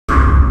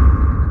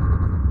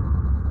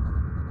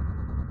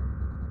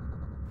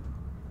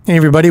Hey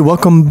everybody,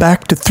 welcome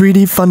back to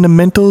 3D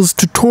Fundamentals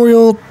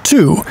Tutorial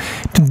 2.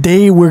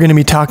 Today we're going to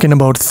be talking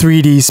about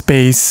 3D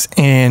space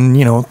and,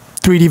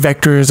 3D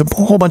vectors,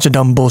 a whole bunch of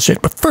dumb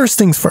bullshit. But first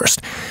things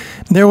first,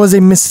 there was a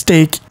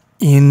mistake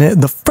in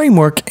the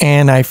framework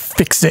and I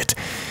fixed it.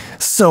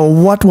 So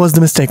what was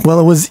the mistake? Well,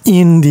 it was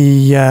in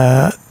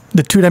the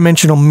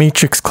two-dimensional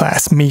matrix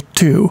class,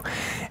 Mate2.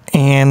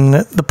 And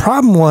the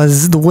problem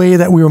was the way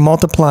that we were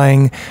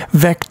multiplying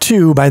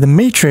vec2 by the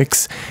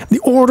matrix, the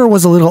order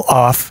was a little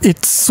off.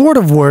 It sort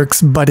of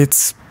works, but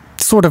it's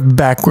sort of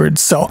backwards.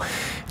 So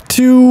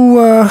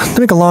to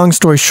make a long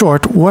story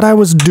short, what I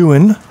was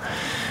doing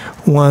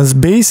was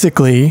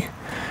basically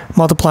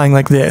multiplying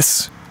like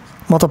this.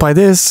 Multiply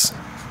this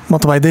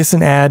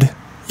and add,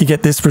 you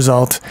get this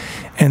result.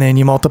 And then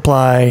you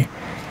multiply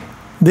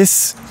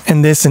this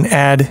and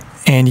add,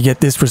 and you get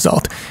this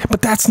result.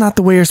 But that's not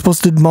the way you're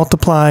supposed to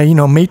multiply,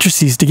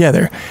 matrices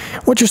together.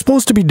 What you're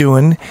supposed to be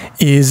doing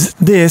is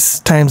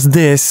this times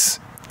this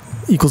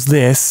equals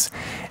this,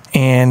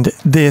 and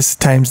this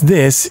times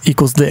this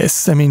equals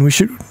this. I mean,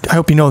 I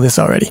hope you know this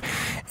already.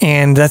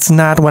 And that's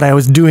not what I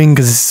was doing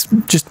because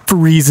just for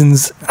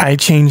reasons, I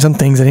changed some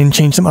things, I didn't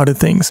change some other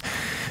things.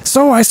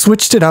 So I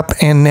switched it up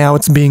and now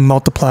it's being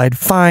multiplied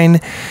fine.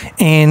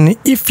 And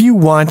if you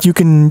want, you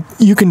can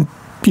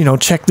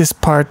check this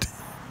part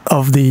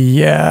of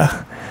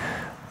the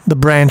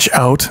branch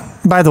out.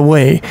 By the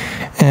way,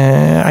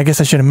 I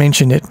guess I should have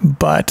mentioned it,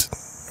 but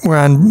we're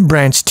on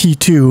branch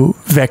T2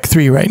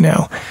 vec3 right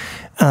now.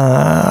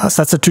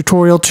 So that's a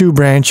tutorial 2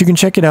 branch. You can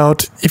check it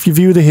out. If you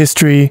view the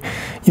history,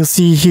 you'll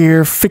see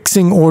here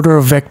fixing order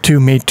of vec2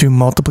 Mate2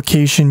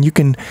 multiplication. You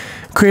can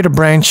create a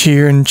branch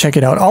here and check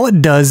it out. All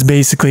it does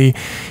basically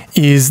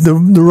is the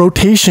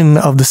rotation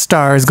of the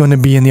star is going to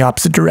be in the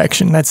opposite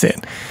direction. That's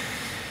it.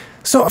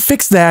 So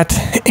fix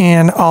that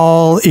and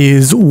all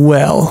is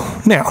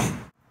well. Now,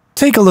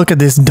 take a look at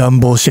this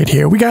dumb bullshit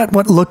here. We got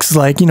what looks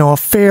like, a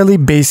fairly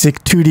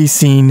basic 2D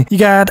scene. You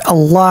got a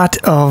lot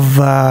of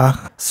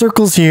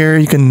circles here.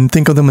 You can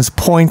think of them as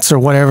points or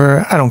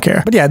whatever. I don't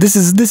care. But yeah, this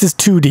is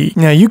 2D.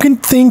 Now, you can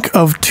think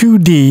of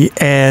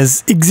 2D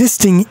as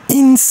existing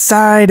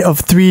inside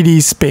of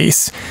 3D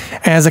space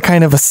as a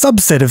kind of a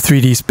subset of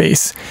 3D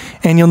space.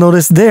 And you'll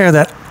notice there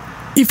that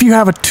if you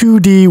have a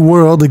 2D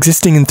world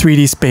existing in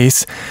 3D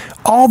space,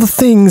 all the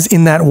things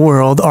in that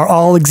world are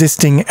all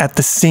existing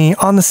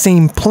on the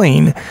same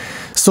plane.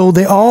 So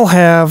they all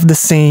have the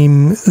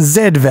same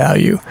Z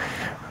value,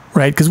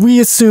 right? Because we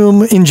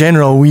assume, in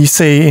general, we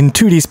say in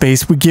 2D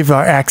space, we give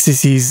our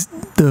axes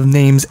the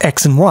names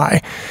X and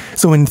Y.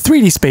 So in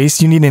 3D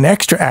space, you need an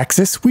extra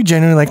axis. We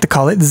generally like to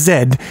call it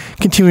Z,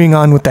 continuing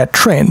on with that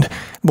trend.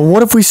 But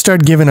what if we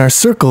start giving our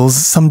circles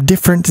some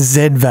different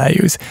Z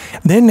values?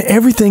 Then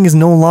everything is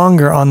no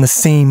longer on the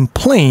same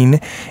plane.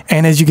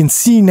 And as you can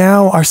see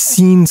now, our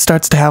scene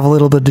starts to have a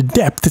little bit of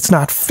depth. It's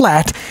not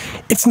flat.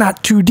 It's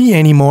not 2D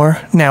anymore.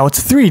 Now it's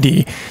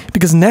 3D.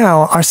 Because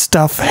now our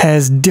stuff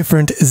has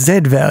different Z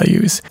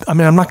values. I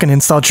mean, I'm not going to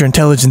insult your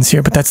intelligence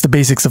here, but that's the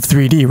basics of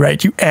 3D,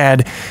 right? You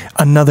add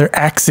another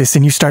axis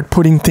and you start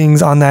putting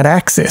things on that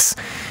axis.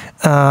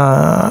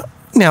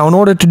 Now, in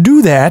order to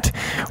do that,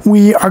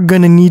 we are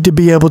going to need to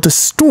be able to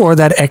store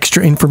that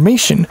extra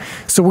information.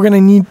 So we're going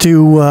to need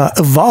to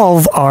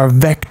evolve our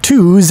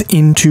vec2s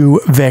into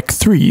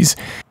vec3s.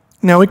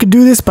 Now, we could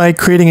do this by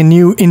creating a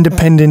new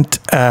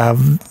independent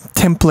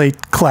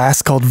template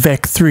class called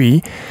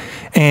vec3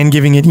 and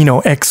giving it,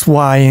 X,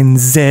 Y, and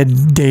Z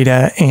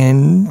data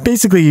and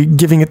basically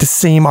giving it the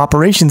same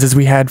operations as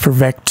we had for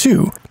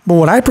vec2. But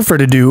what I prefer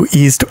to do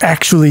is to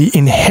actually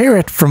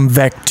inherit from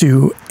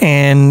vec2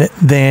 and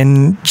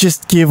then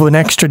just give an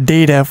extra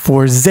data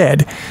for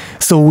Z.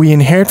 So we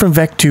inherit from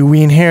vec2,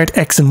 we inherit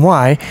X and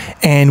Y,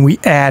 and we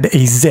add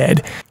a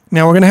Z.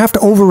 Now we're going to have to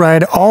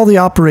override all the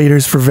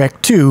operators for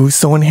vec2,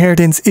 so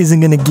inheritance isn't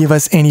going to give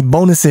us any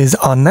bonuses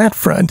on that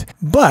front.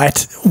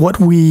 But what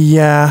we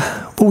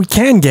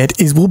can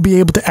get is we'll be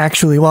able to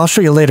actually, well, I'll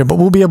show you later, but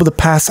we'll be able to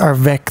pass our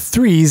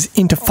vec3s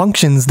into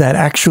functions that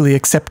actually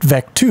accept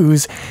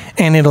vec2s,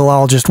 and it'll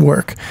all just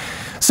work.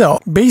 So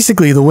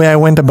basically the way I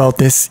went about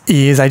this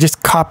is I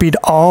just copied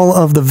all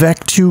of the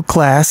vec2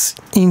 class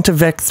into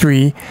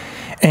vec3,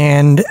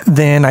 and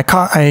then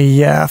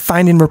I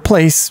find and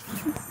replace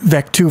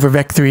vec2 for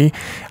vec3,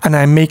 and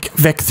I make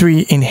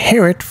vec3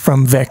 inherit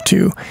from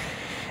vec2.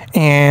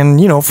 And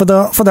for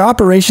the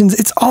operations,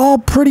 it's all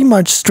pretty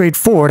much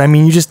straightforward. I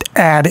mean, you just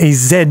add a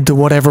Z to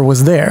whatever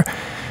was there.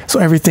 So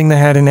everything that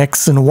had an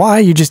X and Y,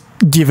 you just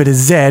give it a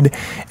Z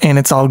and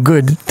it's all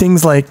good.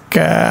 Things like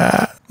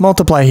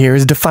multiply here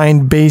is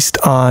defined based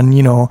on,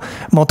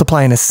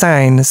 multiplying a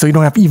sign, so you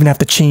don't even have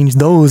to change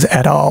those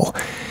at all.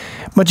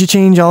 But you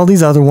change all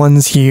these other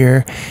ones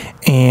here,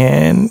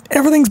 and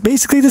everything's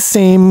basically the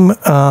same.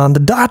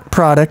 The dot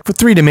product for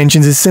 3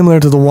 dimensions is similar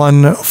to the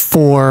one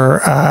for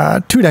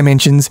 2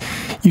 dimensions.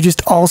 You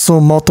just also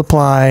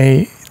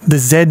multiply the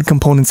Z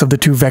components of the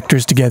 2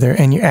 vectors together,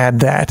 and you add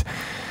that.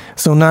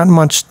 So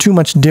not too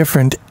much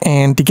different.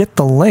 And to get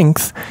the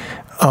length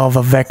of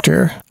a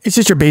vector. It's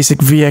just your basic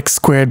vx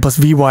squared plus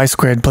vy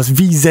squared plus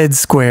vz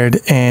squared,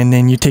 and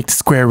then you take the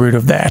square root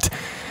of that.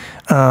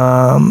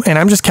 And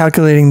I'm just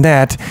calculating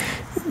that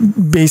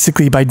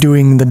basically by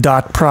doing the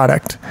dot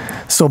product.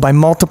 So by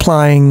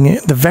multiplying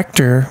the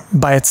vector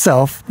by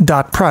itself,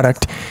 dot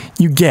product,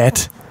 you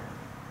get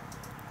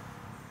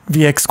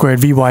vx squared,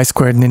 vy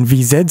squared, and then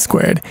vz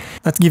squared.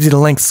 That gives you the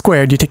length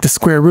squared. You take the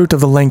square root of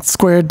the length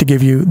squared to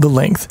give you the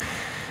length.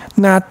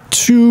 Not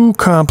too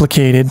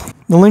complicated.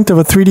 The length of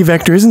a 3D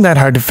vector isn't that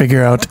hard to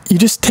figure out. You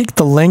just take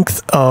the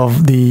length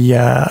of the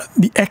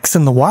x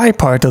and the y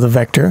part of the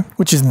vector,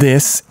 which is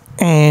this,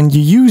 and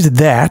you use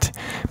that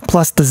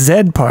plus the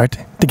z part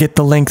to get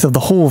the length of the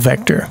whole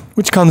vector,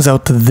 which comes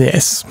out to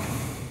this.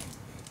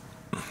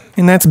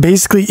 And that's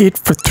basically it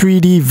for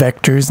 3D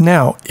vectors.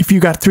 Now, if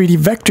you got 3D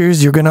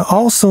vectors, you're going to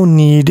also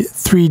need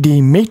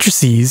 3D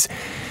matrices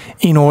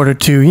in order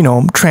to, you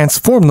know,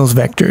 transform those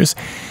vectors.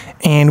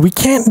 And we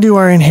can't do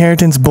our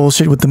inheritance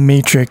bullshit with the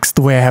matrix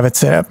the way I have it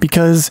set up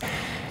because,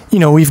 you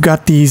know, we've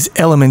got these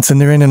elements and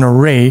they're in an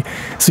array,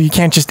 so you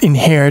can't just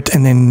inherit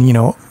and then, you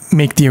know,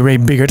 make the array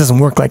bigger. It doesn't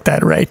work like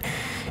that, right?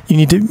 You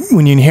need to,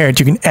 when you inherit,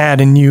 you can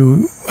add a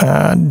new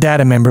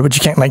data member, but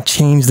you can't like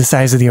change the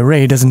size of the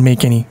array. It doesn't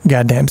make any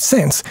goddamn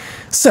sense.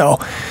 So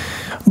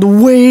the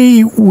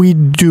way we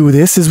do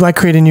this is I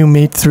create a new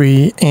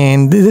mate3,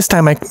 and this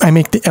time I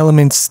make the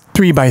elements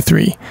 3 by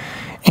 3.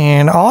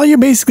 And all you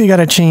basically got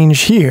to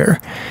change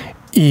here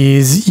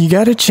is you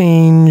got to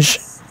change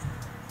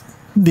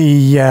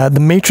the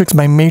matrix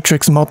by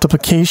matrix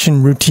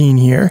multiplication routine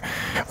here,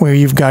 where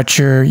you've got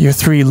your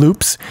 3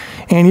 loops,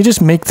 and you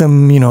just make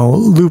them, you know,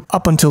 loop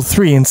up until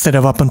 3 instead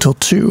of up until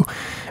 2.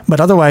 But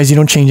otherwise, you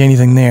don't change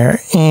anything there.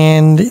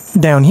 And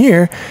down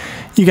here,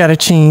 you got to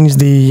change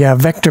the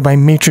vector by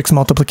matrix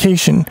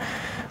multiplication.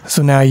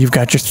 So now you've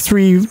got your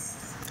 3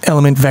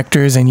 element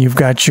vectors and you've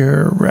got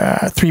your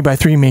 3 by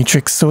 3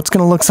 matrix. So it's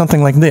going to look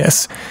something like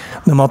this,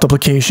 the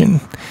multiplication.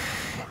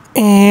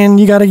 And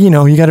you gotta, you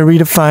know, you gotta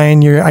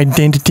redefine your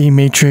identity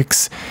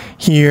matrix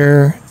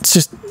here. It's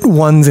just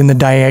ones in the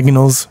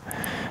diagonals.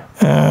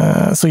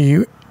 So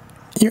you're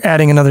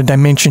adding another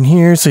dimension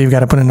here, so you've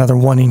got to put another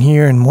 1 in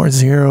here and more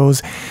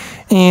zeros.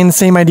 And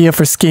same idea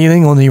for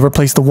scaling, only you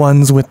replace the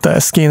 1s with the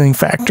scaling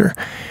factor.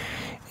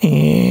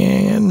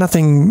 And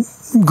nothing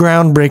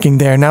groundbreaking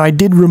there. Now I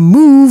did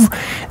remove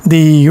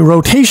the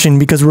rotation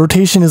because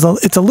rotation is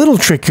it's a little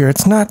trickier.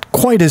 It's not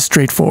quite as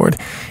straightforward.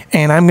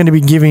 And I'm going to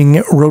be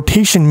giving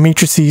rotation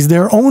matrices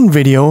their own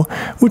video,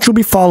 which will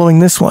be following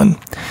this one.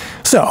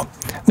 So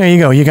there you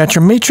go. You got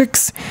your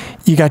matrix,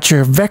 you got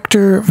your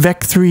vector,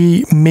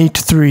 vec3,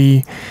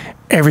 mate3.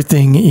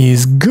 Everything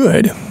is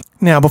good.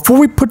 Now, before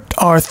we put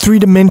our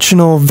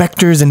 3-dimensional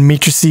vectors and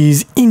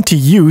matrices into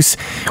use,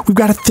 we've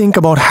got to think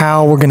about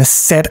how we're going to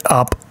set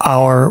up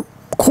our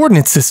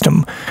coordinate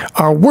system,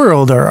 our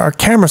world, or our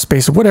camera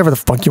space, or whatever the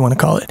fuck you want to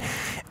call it.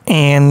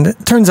 And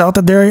it turns out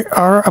that there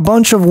are a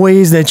bunch of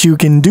ways that you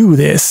can do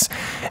this.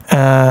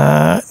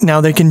 Now,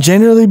 they can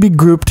generally be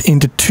grouped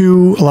into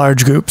 2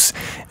 large groups,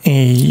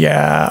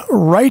 a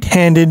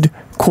right-handed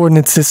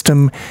coordinate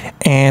system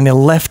and a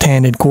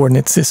left-handed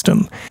coordinate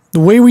system. The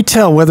way we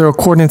tell whether a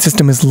coordinate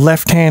system is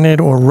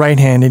left-handed or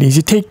right-handed is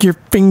you take your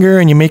finger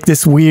and you make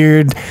this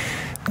weird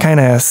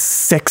kind of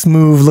sex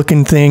move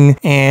looking thing,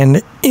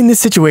 and in this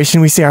situation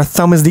we say our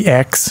thumb is the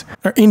X,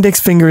 our index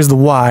finger is the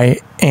Y,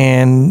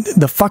 and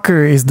the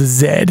fucker is the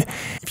Z.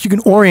 If you can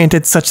orient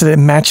it such that it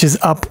matches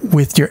up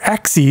with your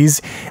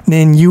axes,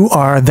 then you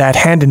are that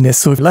handedness.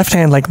 So if your left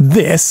hand like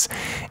this,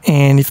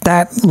 and if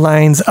that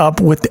lines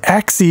up with the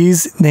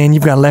axes, then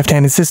you've got a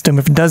left-handed system.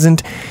 If it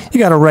doesn't, you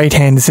got a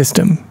right-handed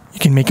system. You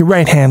can make your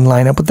right hand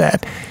line up with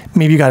that.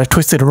 Maybe you got to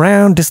twist it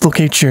around,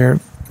 dislocate your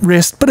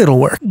wrist, but it'll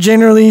work.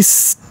 Generally,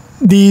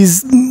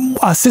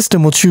 a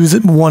system will choose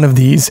one of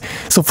these.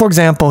 So for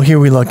example, here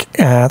we look,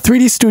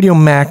 3D Studio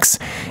Max,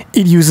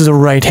 it uses a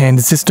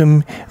right-handed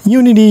system.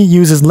 Unity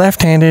uses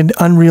left-handed,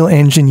 Unreal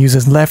Engine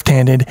uses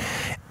left-handed,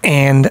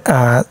 and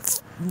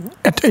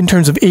in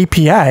terms of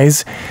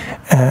APIs,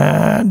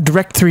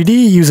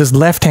 Direct3D uses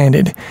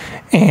left-handed,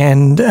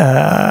 and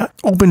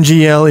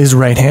OpenGL is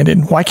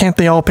right-handed. Why can't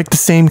they all pick the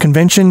same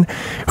convention?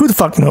 Who the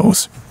fuck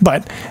knows?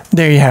 But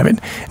there you have it.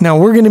 Now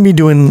we're going to be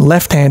doing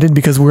left-handed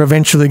because we're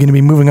eventually going to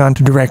be moving on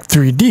to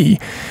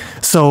Direct3D.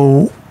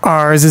 So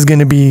ours is going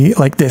to be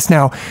like this.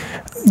 Now,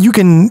 you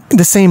can,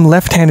 the same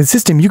left-handed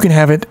system, you can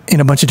have it in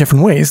a bunch of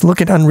different ways.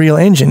 Look at Unreal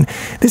Engine.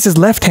 This is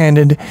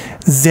left-handed,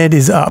 Z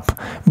is up,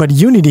 but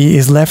Unity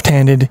is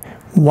left-handed,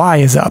 Y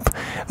is up.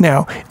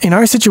 Now, in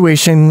our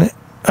situation,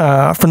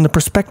 from the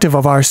perspective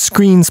of our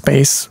screen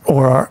space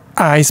or our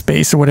eye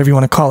space or whatever you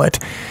want to call it,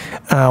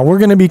 we're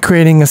going to be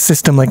creating a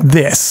system like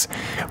this,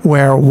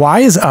 where Y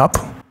is up,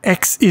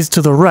 X is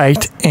to the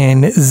right,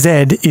 and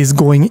Z is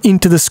going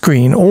into the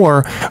screen,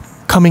 or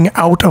coming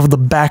out of the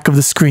back of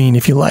the screen,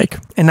 if you like.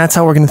 And that's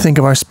how we're going to think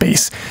of our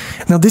space.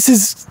 Now, this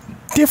is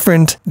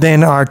different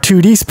than our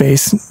 2D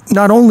space,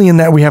 not only in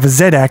that we have a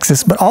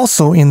Z-axis, but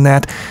also in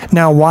that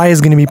now Y is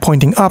going to be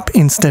pointing up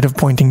instead of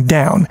pointing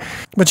down.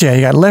 But yeah,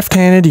 you got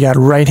left-handed, you got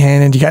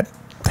right-handed, you got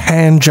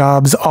hand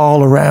jobs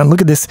all around.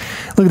 Look at this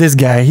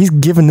guy. He's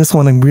giving this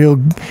one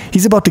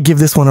he's about to give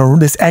this one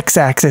this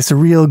x-axis a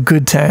real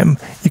good time.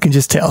 You can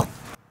just tell.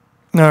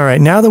 All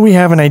right, now that we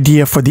have an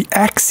idea for the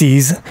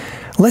axes,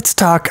 let's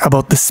talk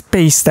about the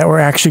space that we're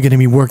actually going to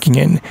be working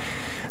in.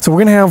 So we're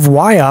going to have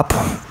y up,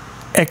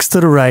 x to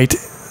the right,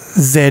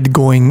 z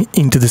going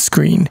into the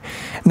screen.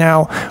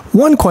 Now,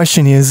 one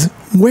question is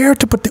where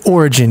to put the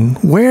origin.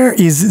 Where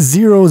is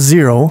 0,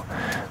 0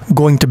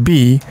 going to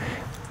be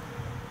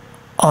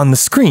on the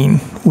screen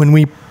when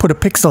we put a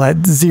pixel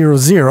at 0,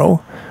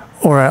 0,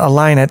 or a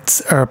line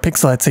or a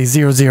pixel at say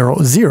 0, 0,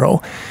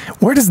 0?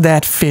 Where does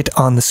that fit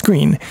on the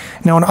screen?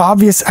 Now, an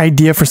obvious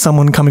idea for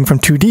someone coming from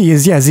 2D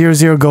is, yeah, 0,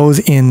 0 goes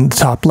in the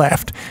top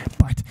left,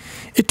 but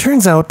it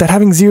turns out that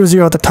having 0,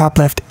 0 at the top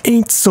left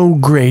ain't so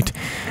great,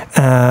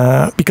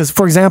 because,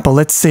 for example,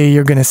 let's say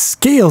you're going to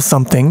scale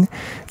something.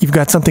 You've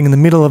got something in the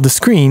middle of the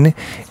screen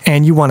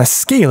and you want to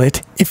scale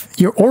it. If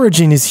your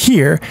origin is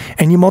here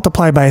and you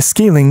multiply by a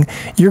scaling,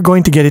 you're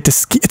going to get it to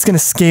it's going to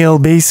scale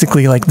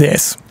basically like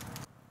this.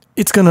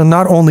 It's going to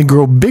not only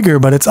grow bigger,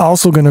 but it's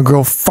also going to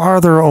grow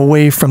farther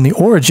away from the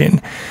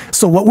origin.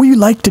 So what we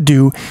like to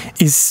do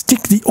is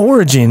stick the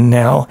origin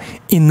now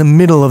in the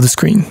middle of the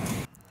screen.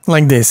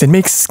 Like this. It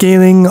makes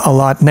scaling a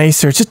lot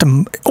nicer. It's just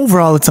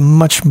overall, it's a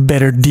much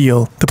better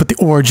deal to put the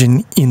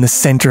origin in the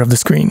center of the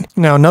screen.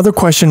 Now, another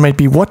question might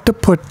be what to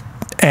put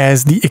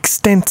as the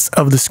extents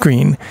of the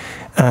screen.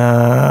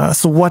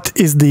 So what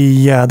is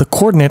the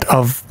coordinate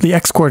of the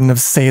x-coordinate of,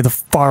 say, the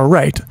far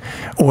right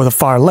or the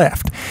far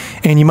left?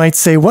 And you might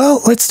say,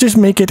 well, let's just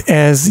make it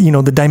as, you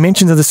know, the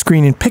dimensions of the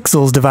screen in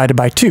pixels divided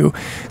by 2.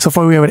 So if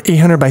we have it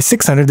 800 by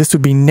 600, this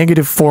would be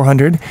negative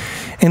 400,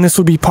 and this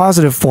would be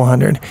positive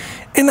 400.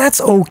 And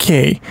that's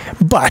okay.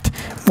 But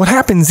what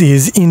happens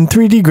is in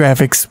 3D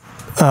graphics,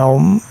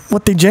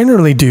 what they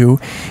generally do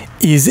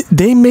is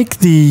they make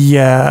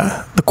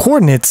the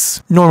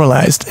coordinates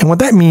normalized. And what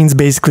that means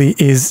basically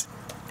is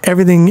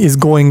everything is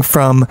going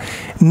from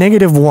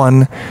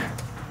 -1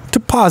 to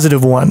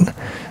 +1.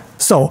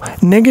 So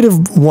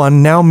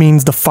 -1 now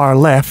means the far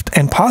left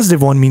and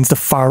 +1 means the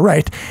far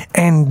right.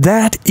 And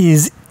that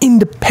is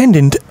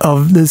independent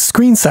of the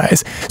screen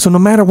size. So no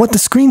matter what the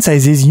screen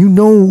size is, you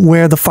know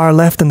where the far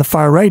left and the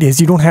far right is.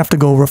 You don't have to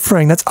go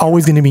referring. That's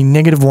always going to be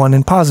 -1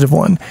 and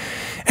 +1.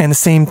 And the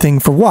same thing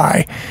for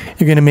y.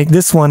 You're going to make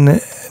this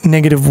one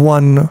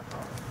 -1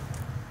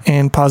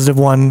 and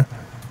 +1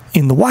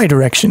 in the y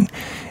direction.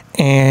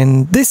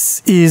 And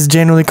this is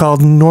generally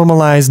called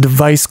normalized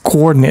device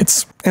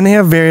coordinates. And they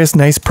have various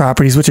nice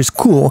properties, which is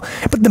cool.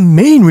 But the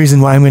main reason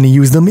why I'm going to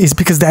use them is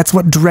because that's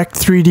what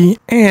Direct3D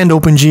and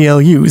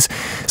OpenGL use.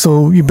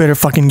 So you better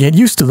fucking get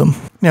used to them.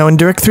 Now in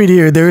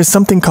Direct3D, there is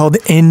something called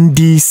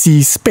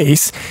NDC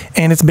space.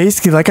 And it's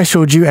basically, like I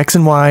showed you, X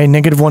and Y,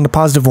 -1 to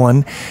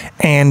 +1,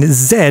 and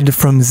Z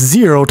from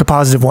 0 to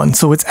 +1.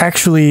 So it's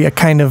actually a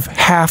kind of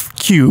half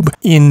cube.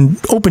 In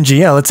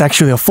OpenGL, it's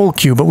actually a full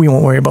cube, but we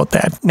won't worry about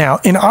that. Now,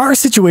 in our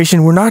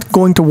situation, we're not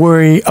going to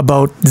worry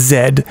about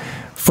Z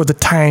for the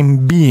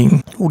time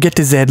being. We'll get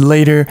to Z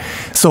later,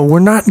 so we're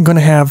not going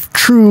to have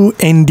true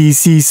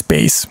NDC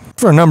space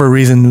for a number of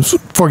reasons.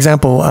 For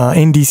example,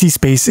 NDC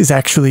space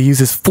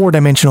uses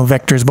 4-dimensional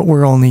vectors, but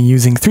we're only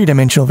using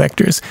 3-dimensional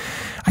vectors.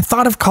 I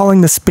thought of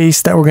calling the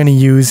space that we're going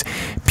to use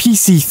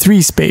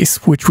PC3 space,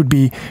 which would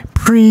be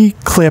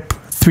pre-clip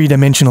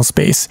 3-dimensional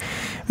space.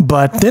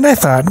 But then I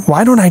thought,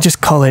 why don't I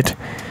just call it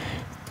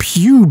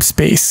pube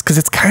space? Because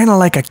it's kind of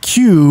like a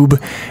cube,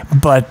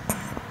 but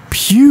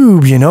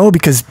pube, you know,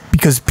 because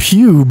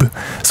pube.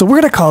 So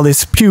we're going to call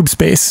this pube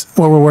space,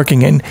 what we're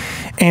working in.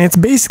 And it's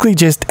basically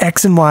just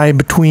X and Y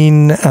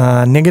between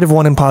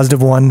 -1 and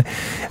 +1.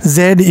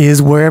 Z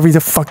is wherever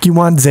the fuck you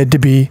want Z to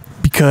be,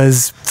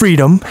 because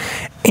freedom.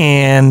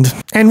 And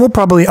we'll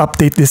probably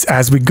update this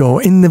as we go.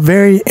 In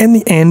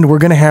the end,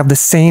 we're going to have the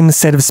same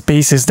set of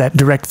spaces that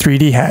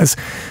Direct3D has.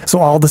 So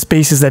all the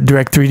spaces that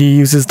Direct3D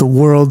uses, the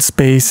world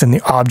space and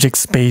the object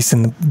space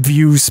and the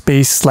view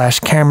space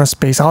 / camera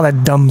space, all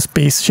that dumb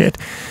space shit.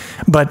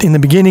 But in the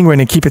beginning, we're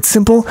going to keep it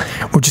simple.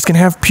 We're just going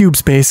to have pube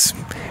space,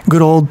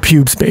 good old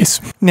pube space.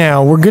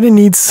 Now, we're going to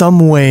need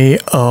some way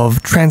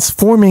of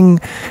transforming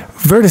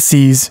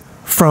vertices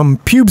from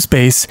pube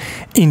space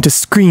into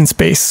screen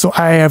space. So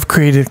I have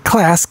created a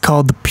class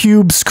called the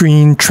pube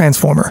screen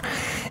transformer.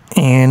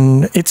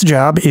 And its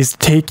job is to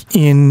take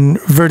in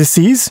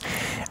vertices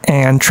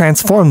and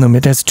transform them.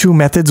 It has 2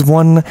 methods.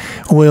 One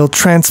will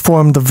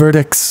transform the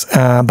vertex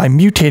by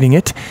mutating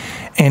it,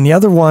 and the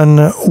other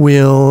one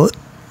will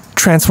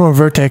transform a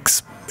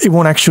vertex. It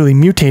won't actually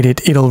mutate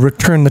it. It'll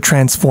return the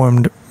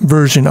transformed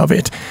version of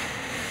it.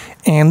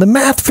 And the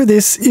math for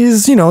this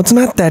is, you know, it's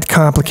not that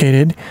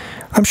complicated.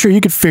 I'm sure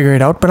you could figure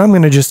it out, but I'm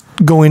going to just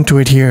go into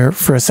it here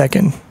for a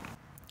second.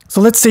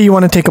 So let's say you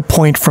want to take a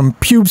point from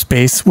pube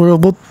space, where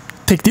we'll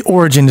take the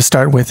origin to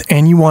start with,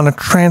 and you want to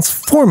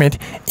transform it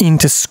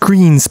into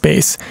screen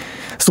space.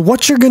 So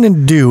what you're going to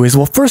do is,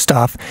 well, first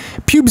off,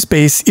 pube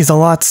space is a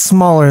lot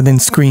smaller than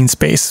screen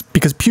space,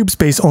 because pube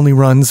space only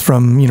runs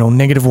from, you know,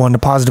 -1 to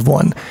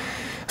 +1.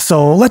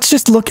 So let's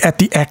just look at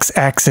the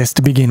x-axis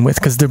to begin with,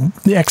 because the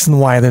x and the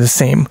y, they're the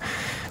same.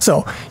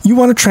 So you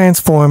want to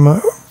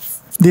transform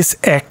this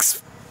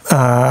x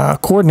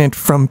coordinate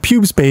from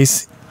pube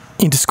space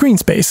into screen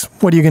space.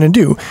 What are you going to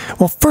do?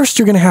 Well, first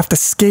you're going to have to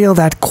scale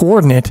that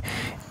coordinate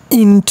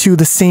into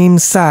the same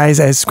size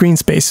as screen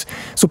space.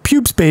 So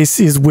pube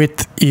space's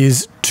width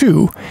is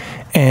 2,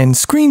 and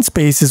screen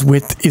space's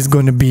width is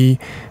going to be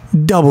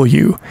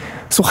w.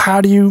 So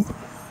how do you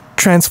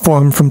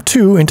transform from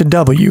 2 into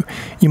w?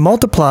 You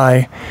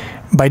multiply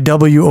by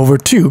w over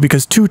 2,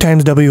 because 2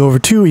 times w over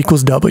 2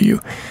 equals w.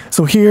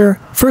 So here,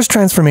 first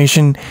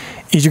transformation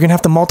is you're going to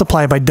have to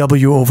multiply by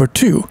w over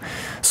 2.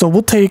 So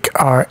we'll take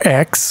our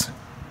x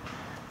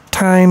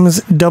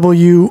times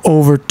w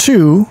over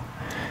 2,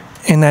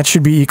 and that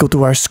should be equal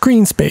to our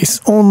screen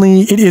space.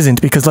 Only it isn't,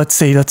 because let's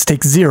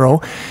take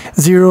 0.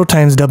 0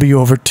 times w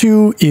over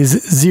 2 is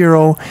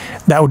 0.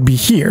 That would be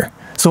here.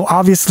 So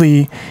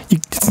obviously,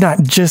 it's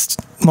not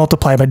just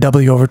multiply by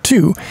w over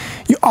 2.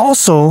 You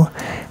also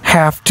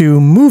have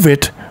to move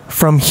it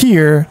from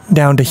here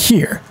down to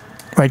here,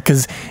 right?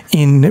 Because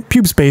in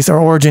pube space, our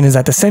origin is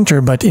at the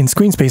center, but in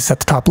screen space, it's at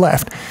the top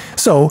left.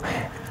 So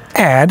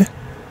add,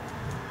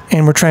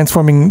 and we're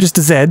transforming just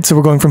to z, so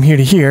we're going from here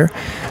to here.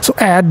 So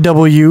add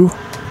w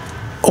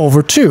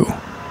over 2.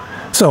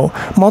 So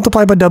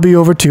multiply by w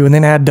over 2 and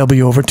then add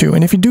w over 2.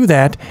 And if you do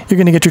that, you're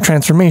going to get your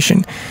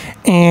transformation.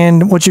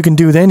 And what you can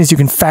do then is you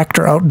can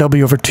factor out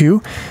w over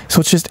 2. So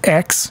it's just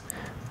x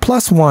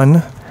plus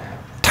 1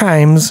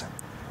 times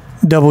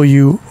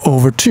w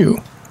over 2.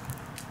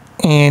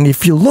 And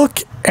if you look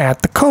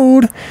at the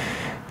code,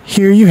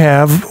 here you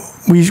have,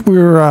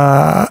 we're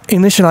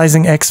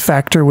initializing x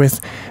factor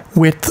with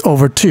width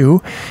over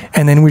 2,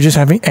 and then we're just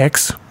having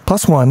x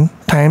plus 1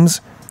 times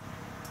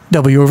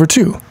w over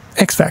 2.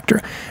 X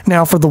factor.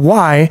 Now for the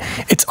y,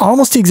 it's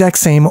almost the exact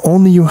same,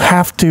 only you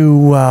have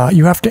to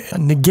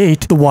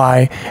negate the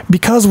y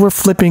because we're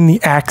flipping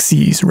the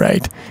axes,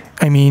 right?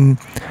 I mean,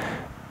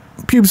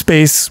 pube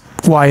space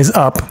y is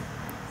up,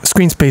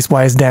 screen space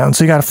y is down,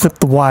 so you got to flip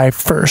the y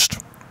first.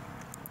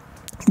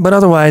 But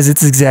otherwise,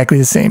 it's exactly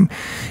the same.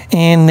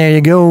 And there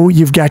you go,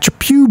 you've got your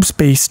pube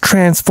space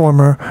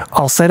transformer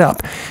all set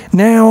up.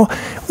 Now,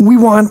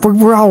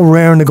 we're all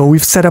raring to go.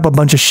 We've set up a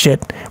bunch of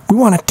shit. We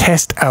want to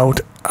test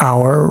out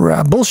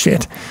our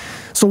bullshit.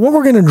 So what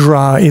we're going to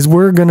draw is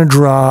we're going to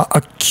draw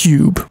a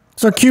cube.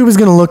 So our cube is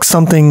going to look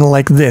something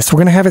like this. We're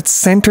going to have it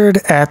centered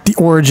at the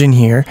origin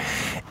here.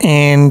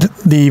 And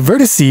the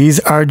vertices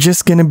are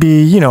just going to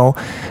be, you know,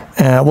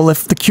 well,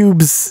 if the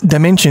cube's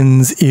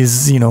dimensions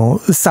is, you know,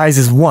 the size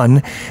is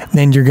 1,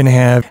 then you're going to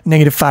have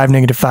 -5,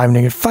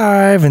 -5,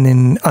 -5, and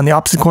then on the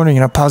opposite corner,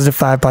 you're going to have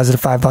 +5,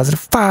 +5,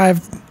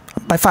 +5.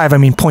 By 5, I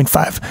mean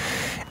 0.5.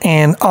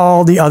 And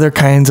all the other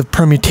kinds of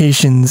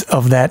permutations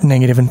of that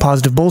negative and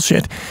positive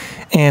bullshit.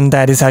 And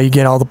that is how you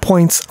get all the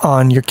points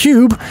on your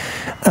cube.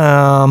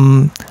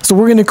 So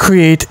we're going to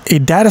create a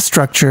data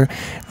structure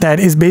that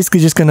is basically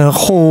just going to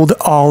hold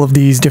all of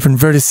these different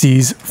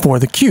vertices for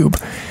the cube.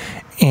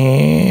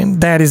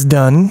 And that is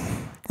done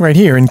right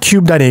here in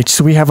cube.h.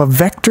 So we have a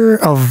vector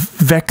of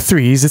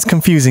vec3s. It's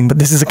confusing, but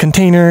this is a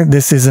container.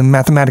 This is a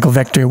mathematical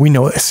vector. We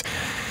know this.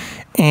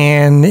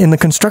 And in the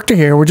constructor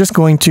here, we're just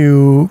going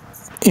to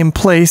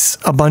place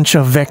a bunch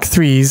of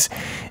vec3s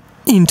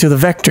into the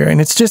vector. And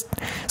it's just,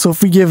 so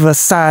if we give a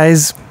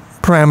size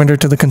parameter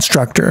to the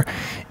constructor,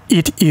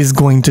 it is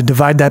going to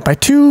divide that by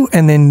 2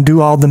 and then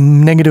do all the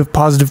negative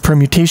positive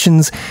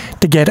permutations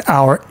to get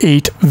our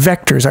 8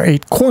 vectors, our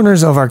 8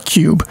 corners of our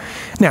cube.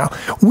 Now,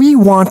 we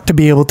want to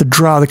be able to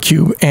draw the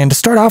cube, and to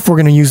start off, we're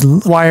going to use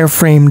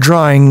wireframe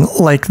drawing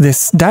like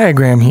this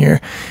diagram here.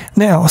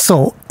 Now,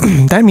 so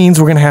that means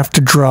we're going to have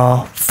to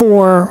draw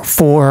 4,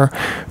 4,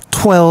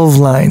 12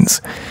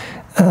 lines.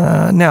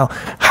 Now,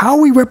 how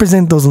we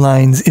represent those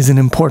lines is an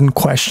important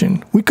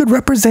question. We could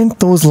represent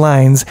those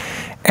lines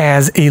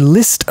as a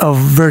list of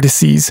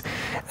vertices.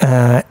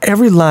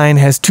 Every line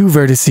has 2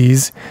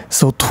 vertices,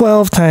 so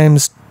 12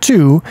 times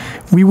 2,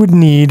 we would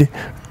need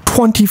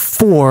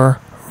 24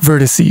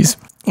 vertices.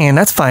 And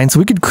that's fine, so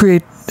we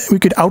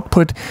could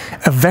output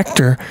a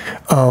vector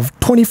of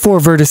 24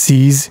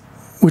 vertices,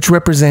 which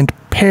represent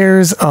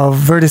pairs of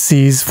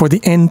vertices for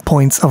the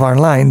endpoints of our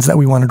lines that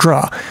we want to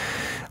draw.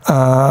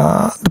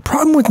 The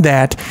problem with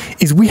that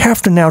is we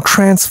have to now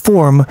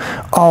transform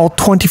all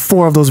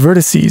 24 of those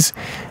vertices.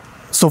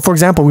 So for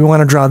example, we want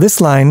to draw this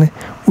line,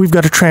 we've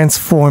got to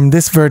transform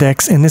this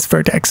vertex and this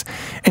vertex.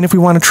 And if we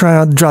want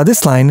to draw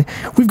this line,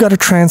 we've got to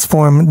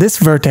transform this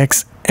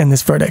vertex and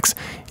this vertex.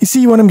 You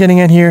see what I'm getting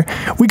at here?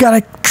 We got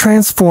to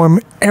transform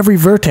every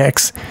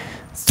vertex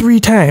 3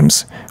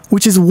 times,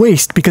 which is a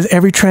waste because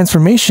every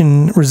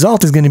transformation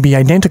result is going to be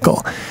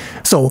identical.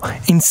 So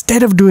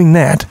instead of doing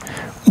that,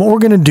 what we're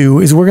going to do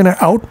is we're going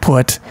to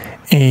output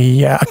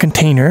a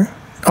container,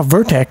 a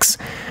vertex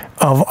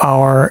of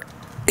our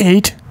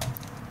 8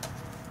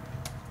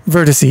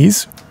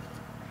 vertices.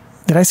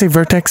 Did I say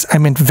vertex? I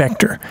meant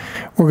vector.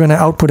 We're going to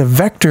output a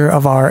vector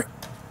of our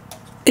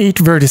 8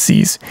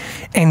 vertices.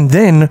 And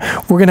then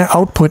we're going to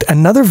output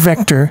another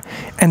vector,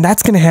 and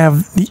that's going to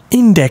have the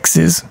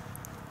indexes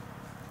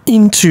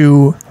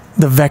into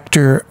the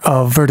vector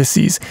of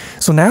vertices.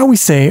 So now we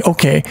say,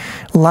 okay,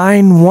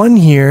 line 1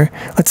 here,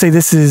 let's say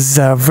this is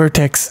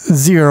vertex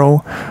 0,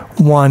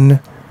 1,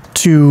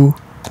 2,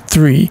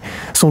 3.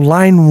 So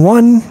line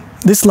 1,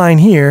 this line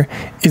here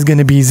is going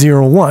to be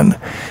 0, 1.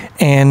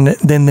 And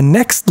then the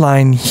next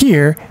line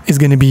here is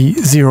going to be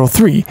 0,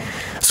 3.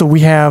 So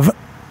we have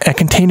a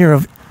container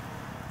of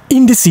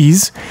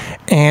indices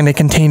and a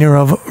container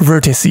of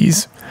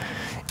vertices.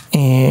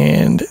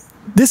 And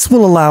this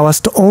will allow us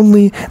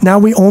to now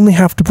we only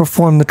have to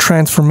perform the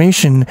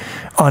transformation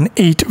on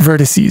 8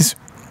 vertices.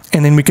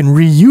 And then we can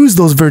reuse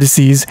those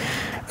vertices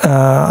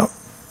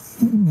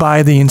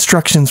by the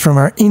instructions from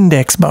our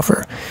index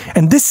buffer.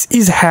 And this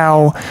is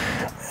how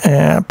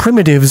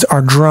primitives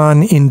are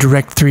drawn in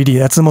Direct3D.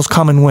 That's the most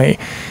common way.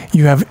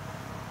 You have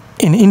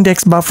an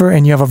index buffer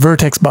and you have a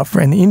vertex buffer,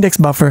 and the index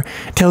buffer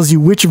tells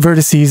you which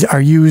vertices are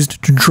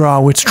used to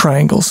draw which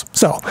triangles.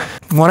 So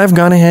what I've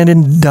gone ahead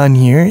and done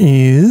here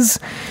is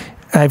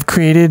I've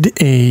created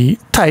a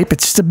type.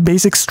 It's just a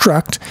basic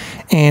struct,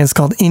 and it's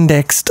called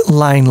indexed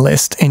line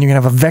list. And you're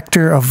gonna have a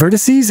vector of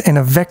vertices and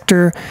a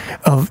vector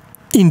of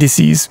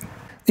indices.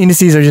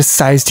 Indices are just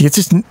size t. It's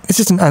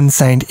just an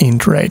unsigned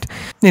int, right?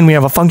 Then we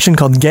have a function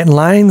called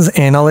getLines,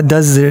 and all it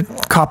does is it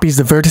copies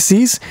the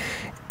vertices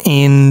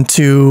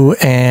into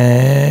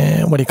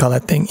a, what do you call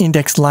that thing?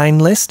 Indexed line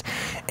list,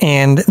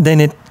 and then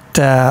it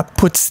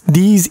puts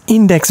these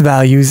index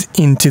values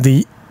into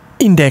the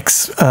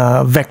index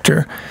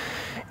vector.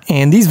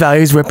 And these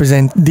values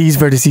represent these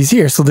vertices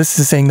here. So this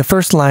is saying the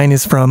first line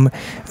is from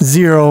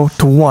 0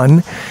 to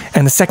 1,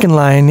 and the second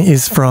line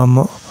is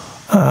from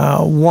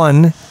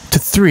 1 to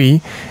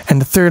 3,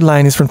 and the third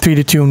line is from 3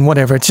 to 2, and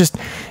whatever.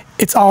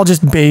 It's all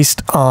just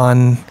based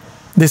on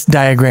this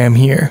diagram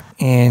here.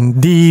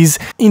 And these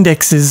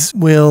indexes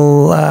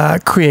will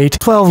create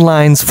 12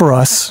 lines for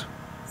us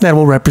that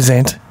will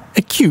represent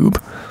a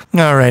cube.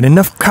 All right,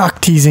 enough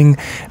cock teasing.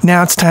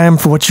 Now it's time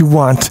for what you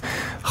want.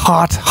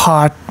 Hot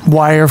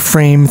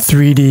wireframe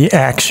 3D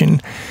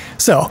action.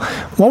 So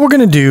what we're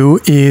going to do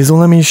is, well,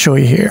 let me show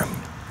you here.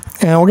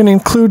 We're going to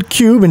include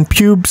cube and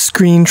cube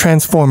screen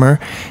transformer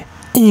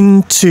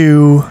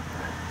into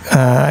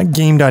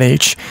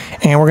game.h,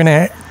 and we're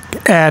going to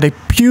add a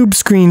cube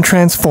screen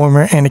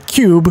transformer and a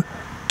cube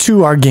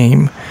to our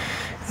game.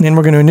 And then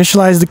we're going to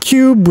initialize the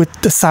cube with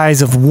the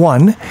size of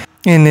 1.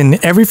 And in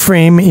every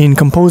frame in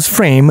compose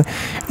frame,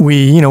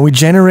 we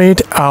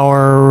generate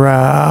our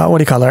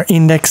our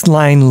indexed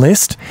line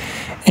list,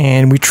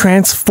 and we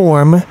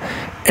transform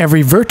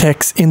every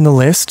vertex in the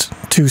list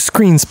to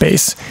screen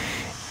space.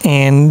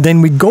 And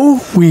then we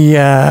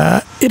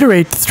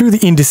iterate through the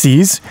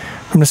indices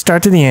from the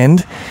start to the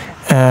end,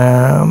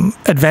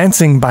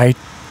 advancing by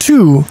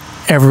 2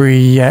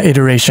 every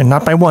iteration,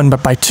 not by 1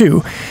 but by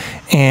 2.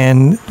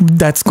 And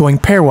that's going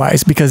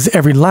pairwise because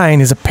every line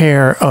is a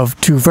pair of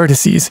 2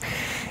 vertices.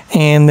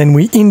 And then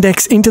we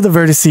index into the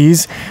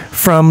vertices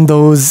from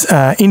those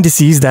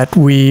indices that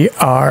we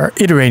are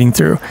iterating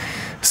through.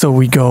 So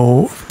we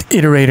go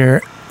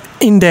iterator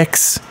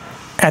index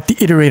at the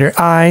iterator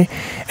I,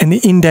 and the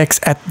index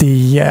at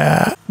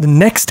the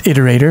next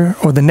iterator,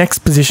 or the next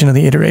position of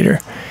the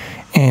iterator.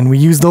 And we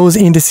use those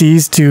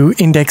indices to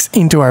index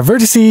into our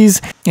vertices,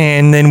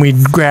 and then we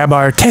grab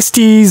our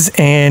testes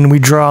and we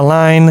draw a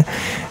line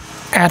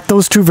at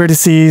those 2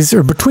 vertices,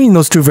 or between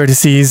those 2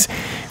 vertices,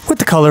 with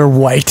the color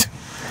white.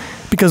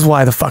 Because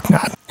why the fuck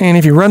not? And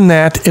if you run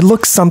that, it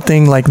looks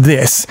something like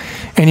this.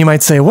 And you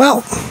might say,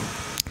 well,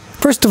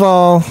 first of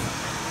all,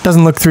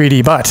 doesn't look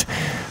 3D, but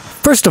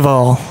first of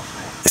all,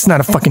 it's not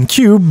a fucking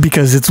cube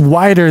because it's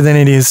wider than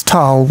it is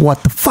tall.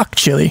 What the fuck,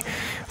 Chili?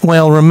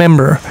 Well,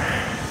 remember,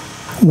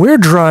 we're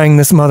drawing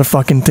this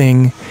motherfucking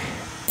thing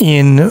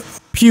in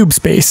pube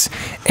space,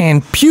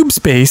 and pube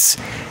space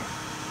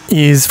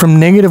is from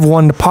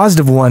 -1 to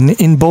 +1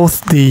 in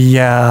both the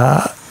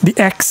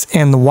x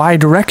and the y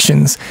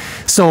directions.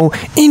 So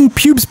in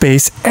pube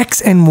space, x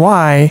and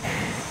y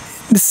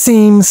the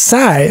same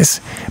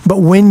size,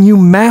 but when you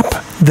map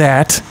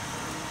that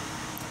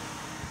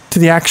to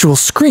the actual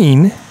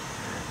screen,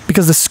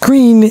 because the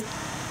screen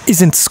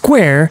isn't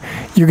square,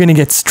 you're going to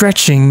get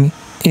stretching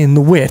in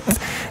the width.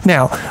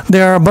 Now,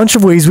 there are a bunch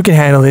of ways we can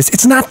handle this.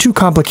 It's not too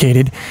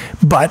complicated,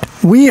 but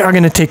we are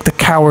going to take the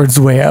coward's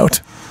way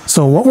out.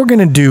 So what we're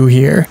going to do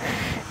here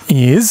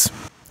is,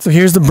 so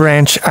here's the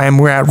branch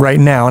we're at right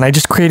now, and I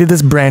just created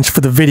this branch for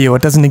the video.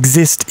 It doesn't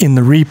exist in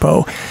the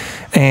repo.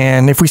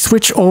 And if we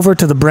switch over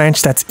to the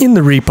branch that's in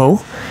the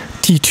repo,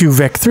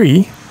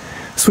 t2vec3,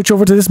 switch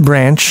over to this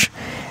branch,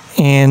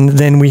 and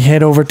then we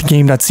head over to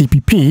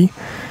game.cpp,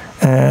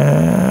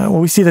 well,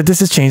 we see that this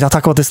has changed. I'll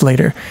talk about this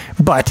later.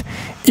 But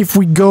if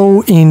we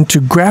go into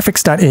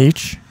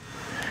graphics.h,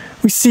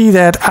 we see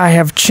that I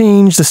have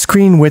changed the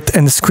screen width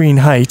and the screen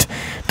height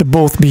to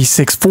both be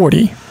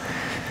 640.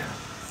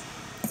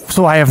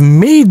 So I have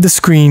made the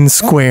screen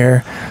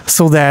square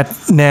so that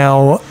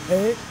now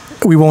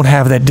we won't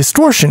have that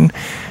distortion.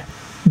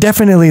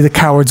 definitely the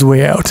coward's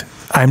way out.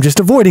 I'm just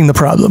avoiding the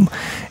problem.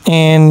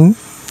 And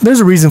there's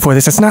a reason for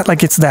this. It's not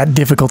like it's that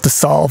difficult to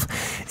solve.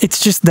 It's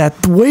just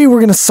that the way we're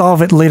going to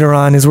solve it later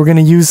on is we're going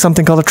to use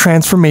something called a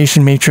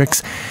transformation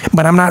matrix,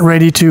 but I'm not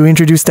ready to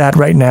introduce that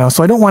right now.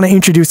 So I don't want to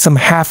introduce some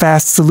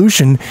half-assed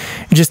solution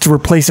just to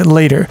replace it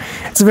later.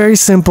 It's very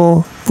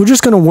simple. We're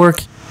just going to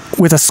work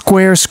with a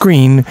square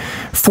screen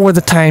for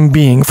the time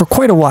being, for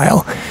quite a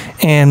while.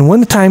 And when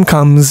the time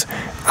comes,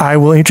 I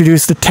will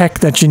introduce the tech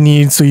that you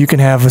need so you can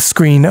have a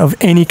screen of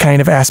any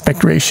kind of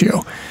aspect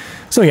ratio.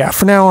 So yeah,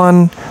 for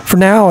now,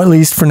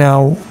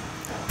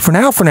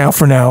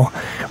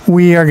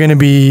 we are going to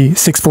be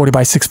 640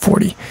 by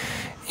 640.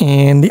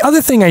 And the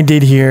other thing I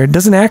did here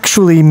doesn't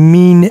actually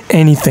mean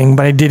anything,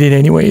 but I did it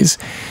anyways.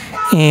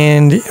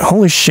 And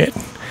holy shit,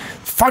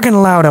 fucking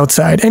loud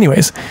outside.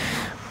 Anyways,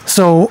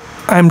 so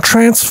I'm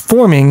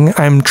translating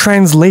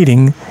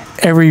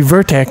every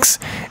vertex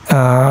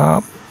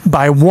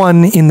by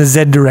 1 in the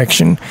Z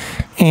direction.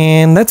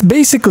 And that's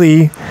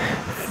basically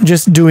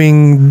just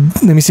doing,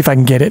 let me see if I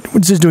can get it.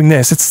 It's just doing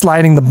this. It's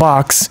sliding the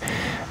box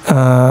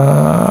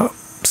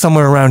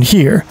somewhere around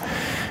here.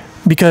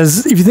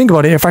 Because if you think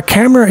about it, if our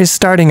camera is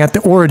starting at the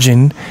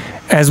origin,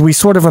 as we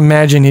sort of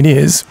imagine it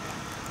is,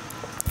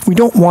 we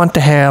don't want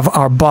to have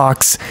our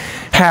box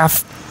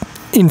half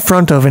in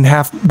front of and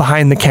half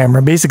behind the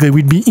camera. Basically,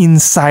 we'd be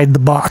inside the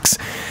box.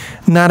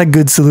 Not a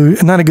good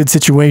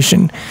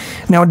situation.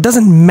 Now, it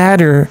doesn't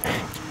matter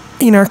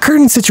in our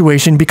current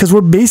situation because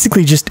we're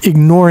basically just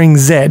ignoring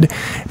Z,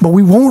 but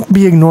we won't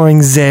be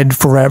ignoring Z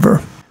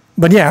forever.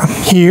 But yeah,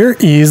 here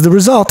is the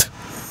result.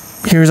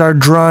 Here's our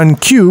drawn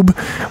cube,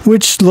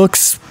 which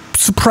looks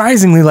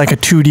surprisingly like a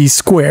 2D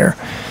square,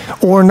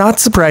 or not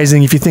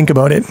surprising if you think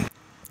about it.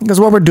 Because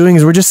what we're doing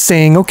is we're just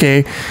saying,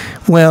 okay,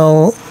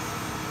 well,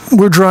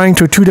 we're drawing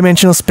to a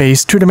two-dimensional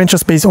space. Two-dimensional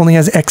space only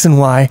has X and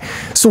Y,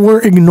 so we're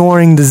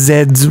ignoring the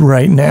Z's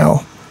right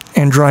now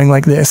and drawing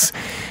like this.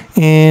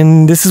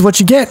 And this is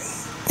what you get.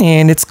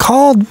 And it's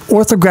called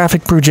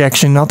orthographic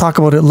projection. I'll talk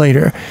about it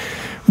later.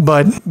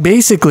 But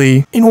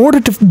basically, in order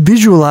to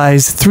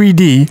visualize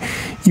 3D,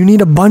 you need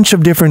a bunch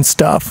of different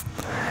stuff.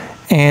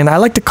 And I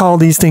like to call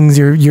these things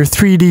your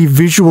 3D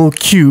visual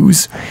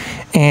cues.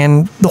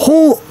 And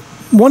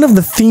one of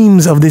the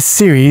themes of this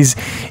series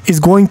is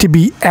going to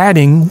be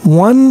adding,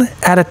 one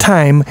at a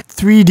time,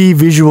 3D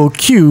visual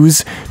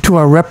cues to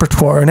our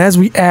repertoire. And as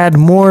we add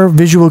more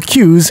visual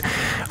cues,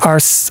 our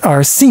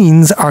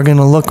scenes are going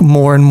to look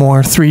more and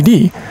more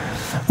 3D.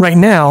 Right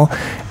now,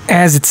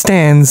 as it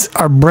stands,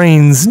 our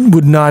brains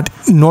would not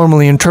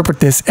normally interpret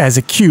this as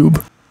a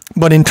cube.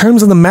 But in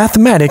terms of the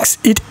mathematics,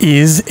 it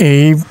is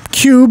a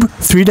cube,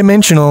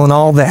 three-dimensional and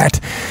all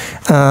that.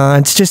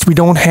 It's just we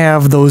don't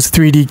have those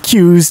 3D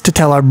cues to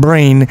tell our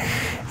brain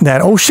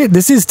that, oh shit,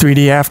 this is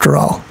 3D after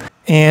all.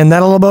 And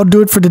that'll about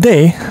do it for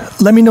today.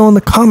 Let me know in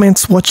the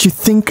comments what you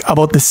think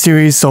about the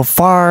series so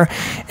far,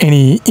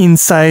 any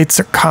insights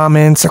or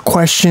comments or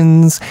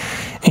questions.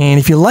 And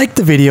if you liked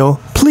the video,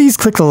 please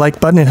click the like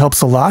button, it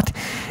helps a lot.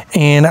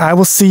 And I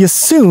will see you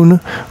soon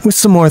with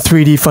some more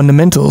 3D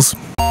fundamentals.